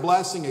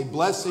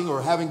blessing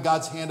or having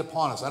God's hand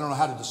upon us. I don't know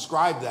how to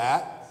describe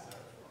that,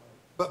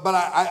 But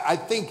I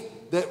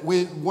think that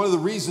one of the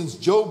reasons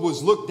Job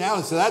was looked down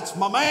and said, that's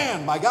my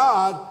man, my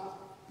God,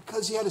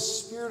 because he had a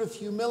spirit of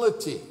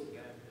humility.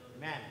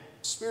 Amen.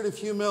 Spirit of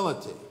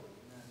humility.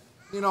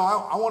 You know,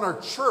 I want our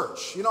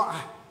church. You know,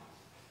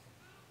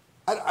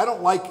 I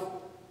don't like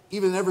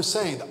even ever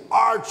saying that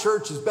our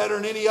church is better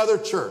than any other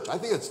church. I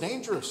think that's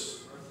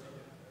dangerous.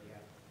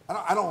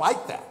 I don't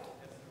like that.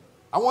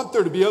 I want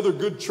there to be other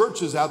good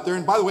churches out there.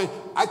 And by the way,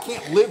 I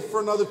can't live for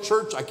another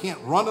church. I can't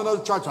run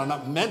another church. I'm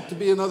not meant to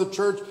be another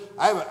church.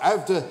 I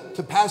have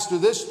to pastor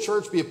this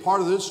church, be a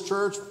part of this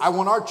church. I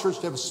want our church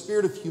to have a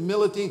spirit of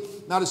humility,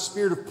 not a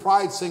spirit of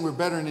pride saying we're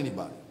better than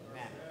anybody.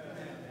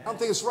 I don't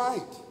think it's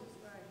right.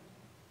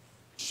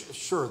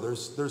 Sure,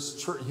 there's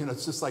church, you know,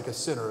 it's just like a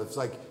sinner. It's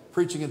like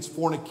preaching against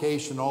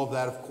fornication, all of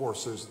that, of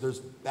course. There's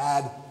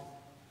bad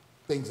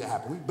things that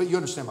happen. But you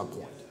understand my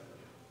point.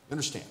 You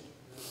understand.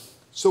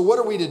 So what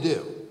are we to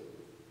do?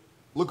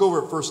 Look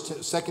over at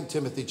 2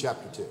 Timothy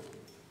chapter 2.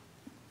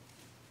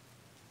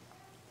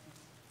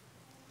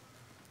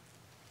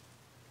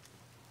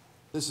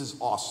 This is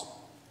awesome.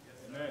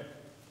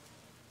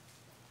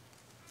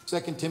 2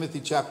 Timothy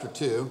chapter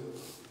 2.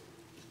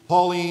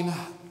 Pauline,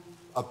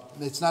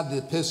 it's not an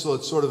epistle,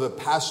 it's sort of a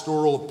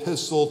pastoral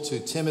epistle to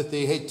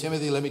Timothy. Hey,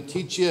 Timothy, let me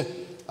teach you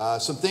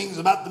some things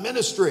about the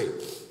ministry.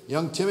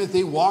 Young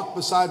Timothy, walk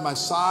beside my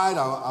side.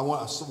 I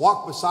want to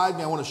walk beside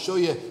me. I want to show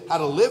you how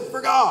to live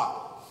for God.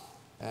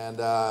 And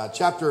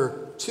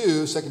chapter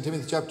 2, 2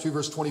 Timothy chapter 2,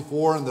 verse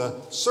 24, and the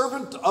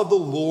servant of the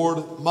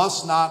Lord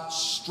must not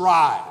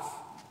strive.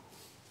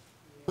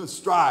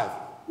 Strive.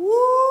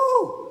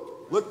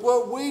 Woo! Look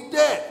what we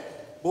did.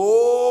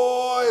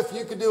 Boy, if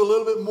you could do a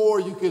little bit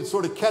more, you could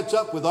sort of catch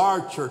up with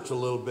our church a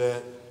little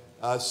bit.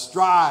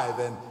 Strive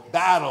and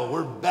battle.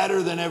 We're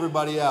better than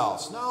everybody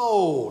else.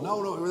 No.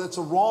 That's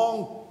a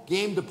wrong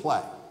game to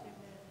play.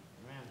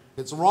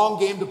 It's a wrong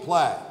game to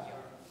play.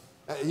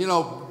 You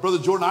know, Brother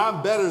Jordan,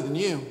 I'm better than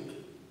you.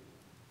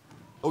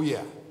 Oh,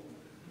 yeah.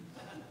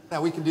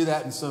 Now, we can do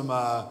that in some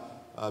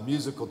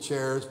musical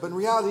chairs. But in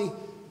reality,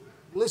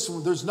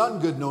 listen, there's none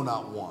good, no,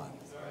 not one.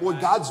 Boy,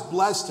 God's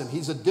blessed him.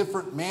 He's a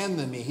different man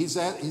than me. He's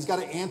got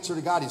to answer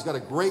to God. He's got a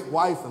great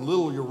wife and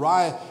little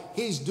Uriah.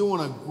 He's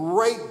doing a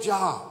great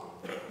job.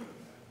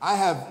 I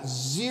have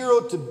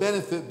zero to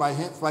benefit by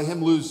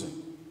him losing.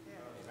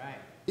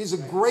 He's a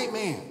great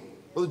man.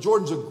 Brother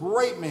Jordan's a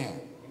great man.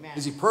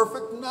 Is he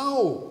perfect?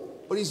 No.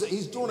 But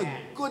he's doing a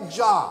good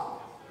job.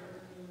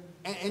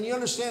 And you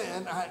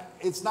understand, and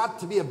it's not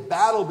to be a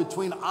battle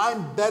between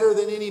I'm better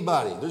than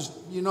anybody. There's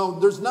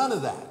none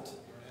of that.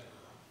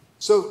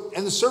 So,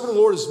 and the servant of the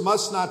Lord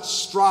must not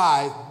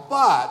strive,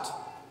 but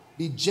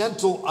be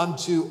gentle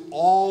unto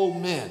all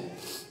men,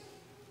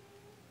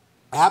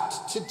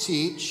 apt to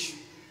teach.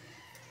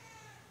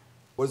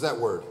 What is that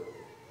word?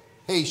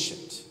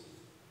 Patient.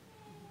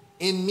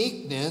 In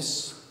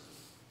meekness,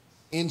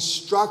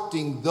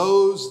 instructing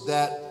those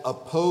that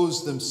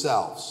oppose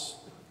themselves.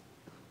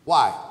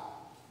 Why?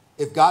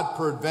 If God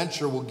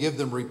peradventure will give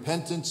them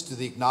repentance to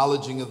the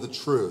acknowledging of the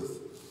truth,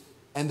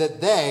 and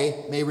that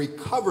they may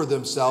recover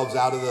themselves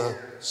out of the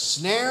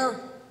snare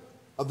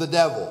of the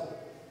devil,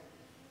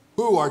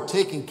 who are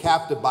taken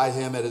captive by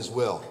him at his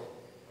will.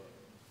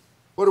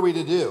 What are we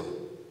to do?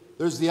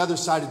 There's the other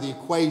side of the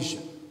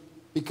equation.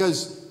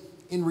 Because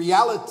in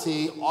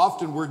reality,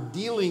 often we're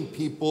dealing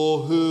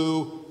people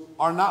who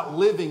are not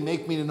living,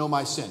 make me to know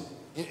my sin.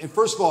 And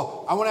first of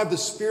all, I want to have the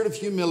spirit of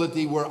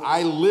humility where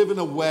I live in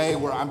a way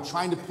where I'm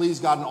trying to please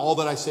God in all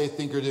that I say,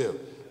 think, or do.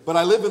 But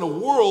I live in a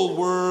world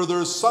where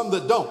there's some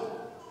that don't.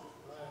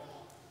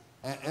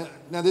 And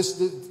now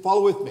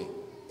follow with me.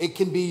 It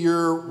can be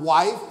your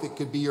wife, it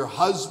could be your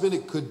husband,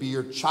 it could be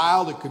your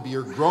child, it could be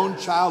your grown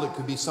child, it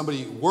could be somebody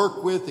you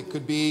work with, it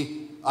could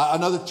be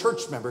another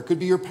church member, it could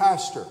be your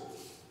pastor.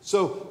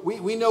 So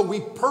we know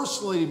we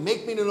personally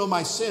make me to know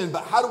my sin,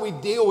 but how do we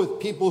deal with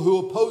people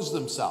who oppose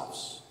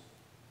themselves?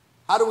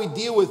 How do we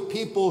deal with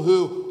people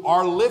who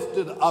are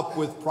lifted up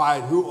with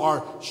pride, who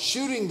are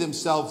shooting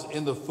themselves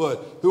in the foot,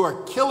 who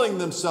are killing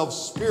themselves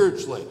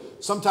spiritually,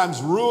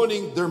 sometimes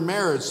ruining their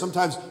marriage,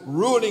 sometimes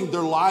ruining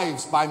their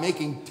lives by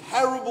making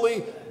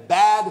terribly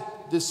bad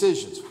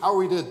decisions? How are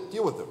we to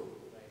deal with them?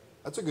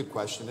 That's a good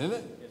question, isn't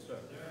it? Yes, sir.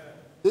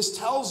 This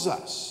tells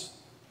us,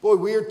 boy,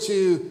 we are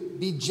to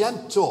be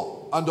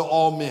gentle unto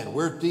all men.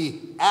 We're to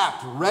be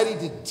apt, ready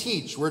to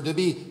teach. We're to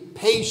be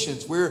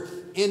patient. We're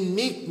in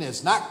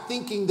meekness, not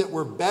thinking that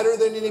we're better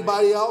than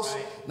anybody else,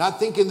 not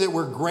thinking that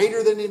we're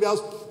greater than anybody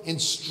else,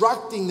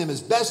 instructing them as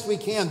best we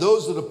can,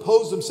 those that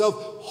oppose themselves,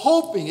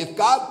 hoping if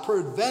God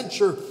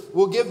peradventure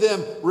will give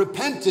them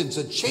repentance,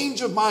 a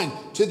change of mind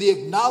to the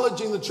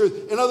acknowledging the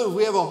truth. In other words,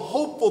 we have a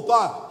hopeful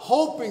thought,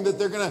 hoping that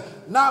they're going to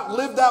not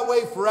live that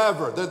way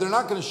forever, that they're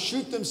not going to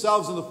shoot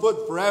themselves in the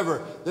foot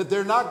forever, that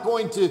they're not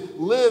going to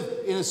live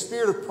in a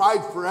spirit of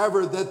pride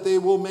forever, that they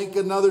will make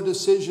another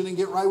decision and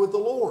get right with the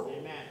Lord.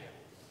 Amen.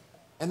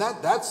 And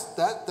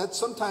that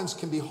sometimes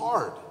can be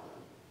hard.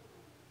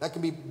 That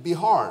can be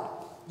hard.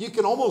 You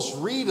can almost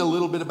read a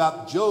little bit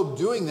about Job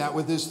doing that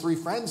with his three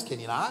friends, can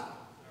you not?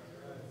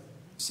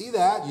 See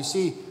that? You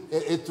see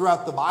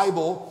throughout the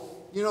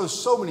Bible, you know, there's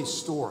so many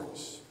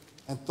stories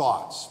and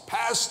thoughts.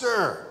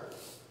 Pastor,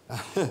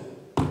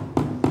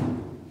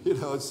 you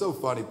know, it's so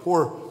funny.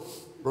 Poor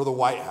Brother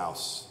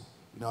Whitehouse.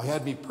 You know, he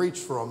had me preach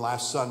for him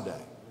last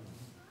Sunday.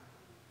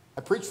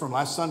 I preached for him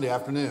last Sunday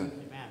afternoon.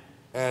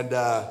 Amen.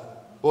 And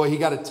boy, he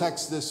got a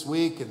text this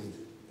week, and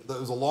it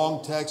was a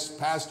long text.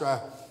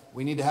 Pastor,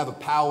 we need to have a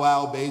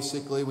powwow,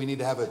 basically. We need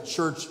to have a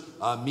church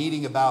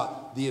meeting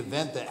about the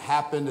event that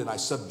happened and I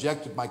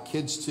subjected my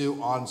kids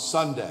to on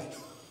Sunday. And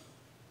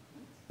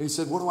he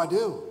said, what do I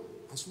do?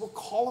 I said, well,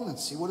 call him and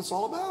see what it's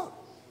all about.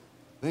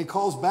 Then he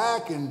calls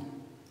back and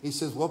he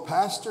says, well,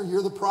 Pastor,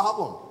 you're the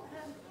problem.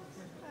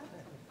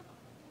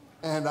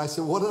 And I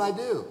said, what did I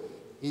do?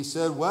 He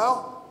said,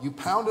 well, you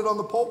pounded on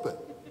the pulpit.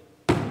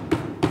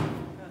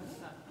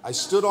 I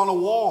stood on a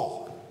wall.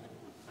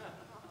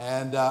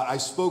 And I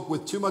spoke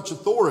with too much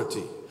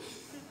authority.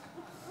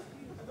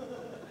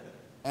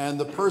 And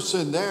the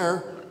person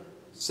there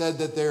said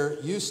that they're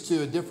used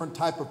to a different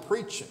type of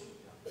preaching.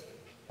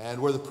 And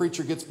where the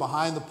preacher gets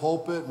behind the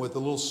pulpit with a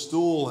little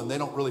stool and they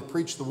don't really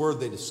preach the word,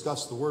 they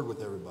discuss the word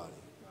with everybody.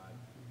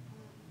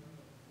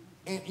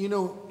 And you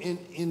know,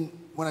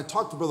 when I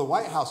talked to Brother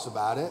Whitehouse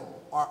about it,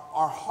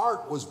 our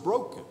heart was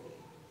broken.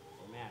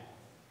 Amen.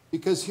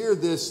 Because here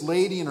this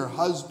lady and her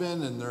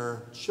husband and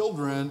their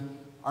children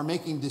are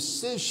making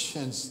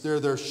decisions.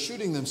 They're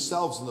shooting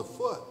themselves in the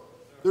foot.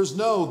 There's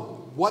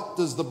no, what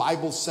does the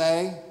Bible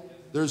say?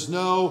 There's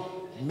no,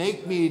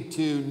 make me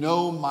to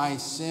know my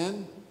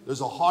sin.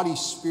 There's a haughty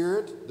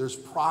spirit. There's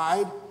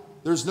pride.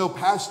 There's no,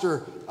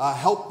 Pastor,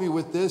 help me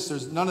with this.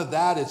 There's none of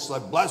that. It's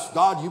like, bless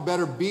God, you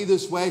better be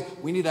this way.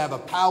 We need to have a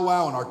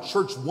powwow, and our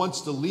church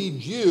wants to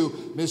lead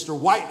you, Mr.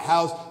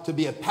 Whitehouse, to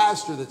be a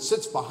pastor that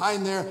sits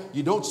behind there.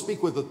 You don't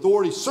speak with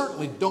authority.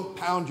 Certainly don't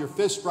pound your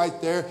fist right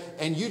there,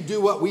 and you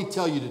do what we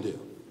tell you to do.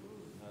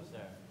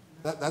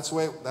 No,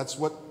 sir. That's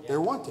what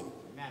they're wanting.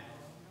 Amen.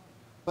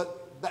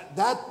 But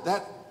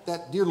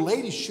that dear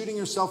lady shooting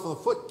herself in the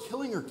foot,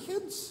 killing her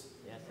kids.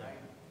 Yes, sir.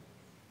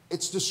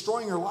 It's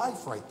destroying her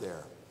life right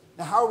there.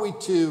 Now, how are we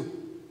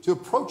to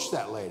approach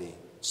that lady?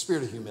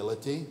 Spirit of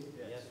humility.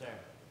 Yes, sir.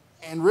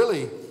 And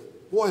really,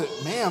 boy,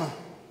 ma'am,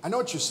 I know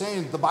what you're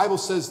saying. The Bible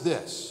says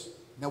this.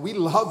 Now, we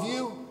love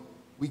you.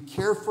 We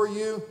care for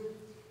you.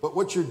 But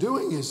what you're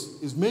doing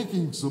is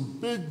making some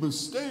big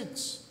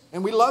mistakes.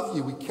 And we love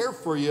you. We care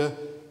for you.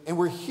 And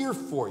we're here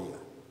for you.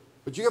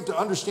 But you have to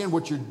understand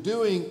what you're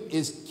doing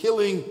is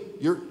killing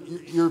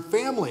your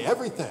family,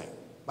 everything,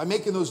 by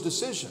making those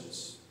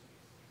decisions.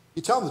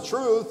 You tell them the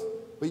truth,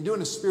 but you do it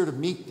in a spirit of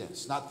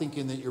meekness, not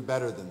thinking that you're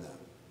better than them.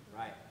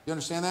 Right. You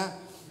understand that?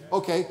 Yeah.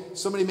 Okay,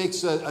 somebody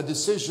makes a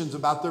decision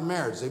about their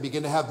marriage. They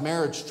begin to have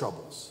marriage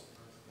troubles.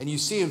 And you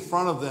see in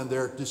front of them,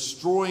 they're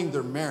destroying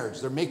their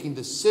marriage. They're making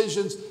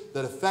decisions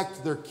that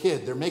affect their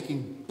kid. They're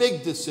making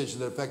big decisions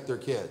that affect their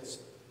kids.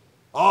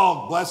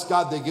 Oh, bless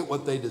God, they get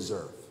what they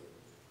deserve.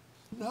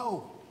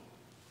 No.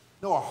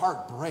 No, our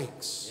heart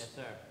breaks. Yes,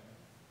 sir.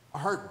 Our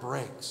heart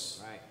breaks.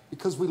 Right.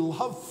 Because we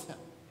love them.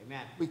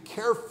 Amen. We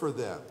care for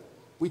them.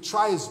 We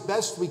try as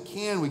best we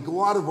can. We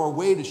go out of our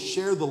way to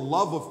share the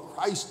love of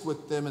Christ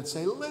with them and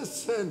say,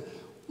 listen,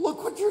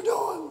 look what you're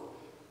doing.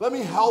 Let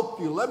me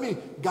help you. Let me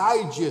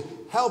guide you.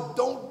 Help,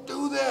 don't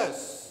do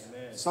this.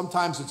 Amen.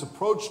 Sometimes it's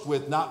approached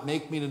with not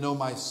make me to know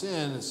my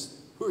sin. It's,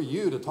 who are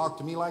you to talk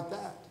to me like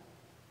that?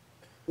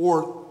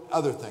 Or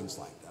other things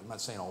like that. I'm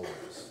not saying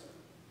always.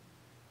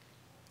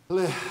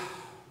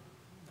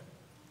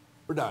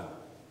 We're done.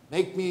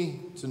 Make me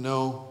to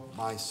know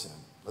my sin.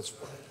 Let's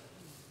pray.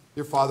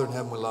 Dear Father in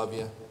heaven, we love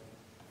you.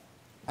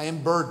 I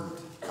am burdened.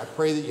 I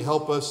pray that you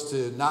help us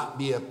to not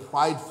be a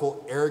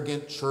prideful,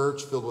 arrogant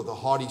church filled with a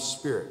haughty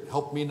spirit.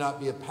 Help me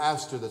not be a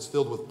pastor that's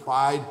filled with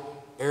pride,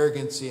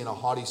 arrogancy, and a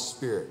haughty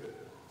spirit.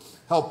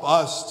 Help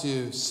us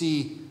to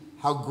see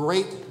how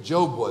great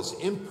Job was.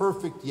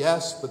 Imperfect,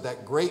 yes, but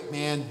that great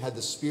man had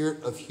the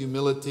spirit of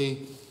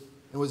humility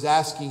and was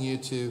asking you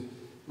to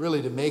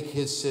really to make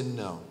his sin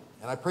known.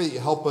 And I pray that you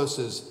help us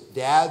as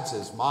dads,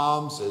 as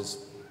moms,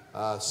 as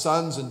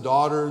sons and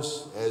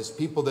daughters, as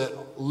people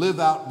that live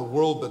out in the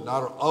world but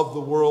not of the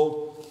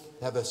world,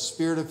 have a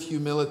spirit of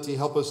humility.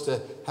 Help us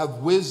to have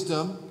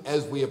wisdom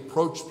as we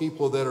approach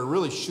people that are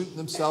really shooting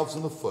themselves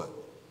in the foot.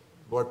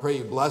 Lord, I pray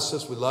you bless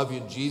us. We love you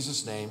in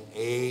Jesus' name.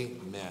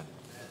 Amen.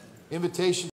 Invitation.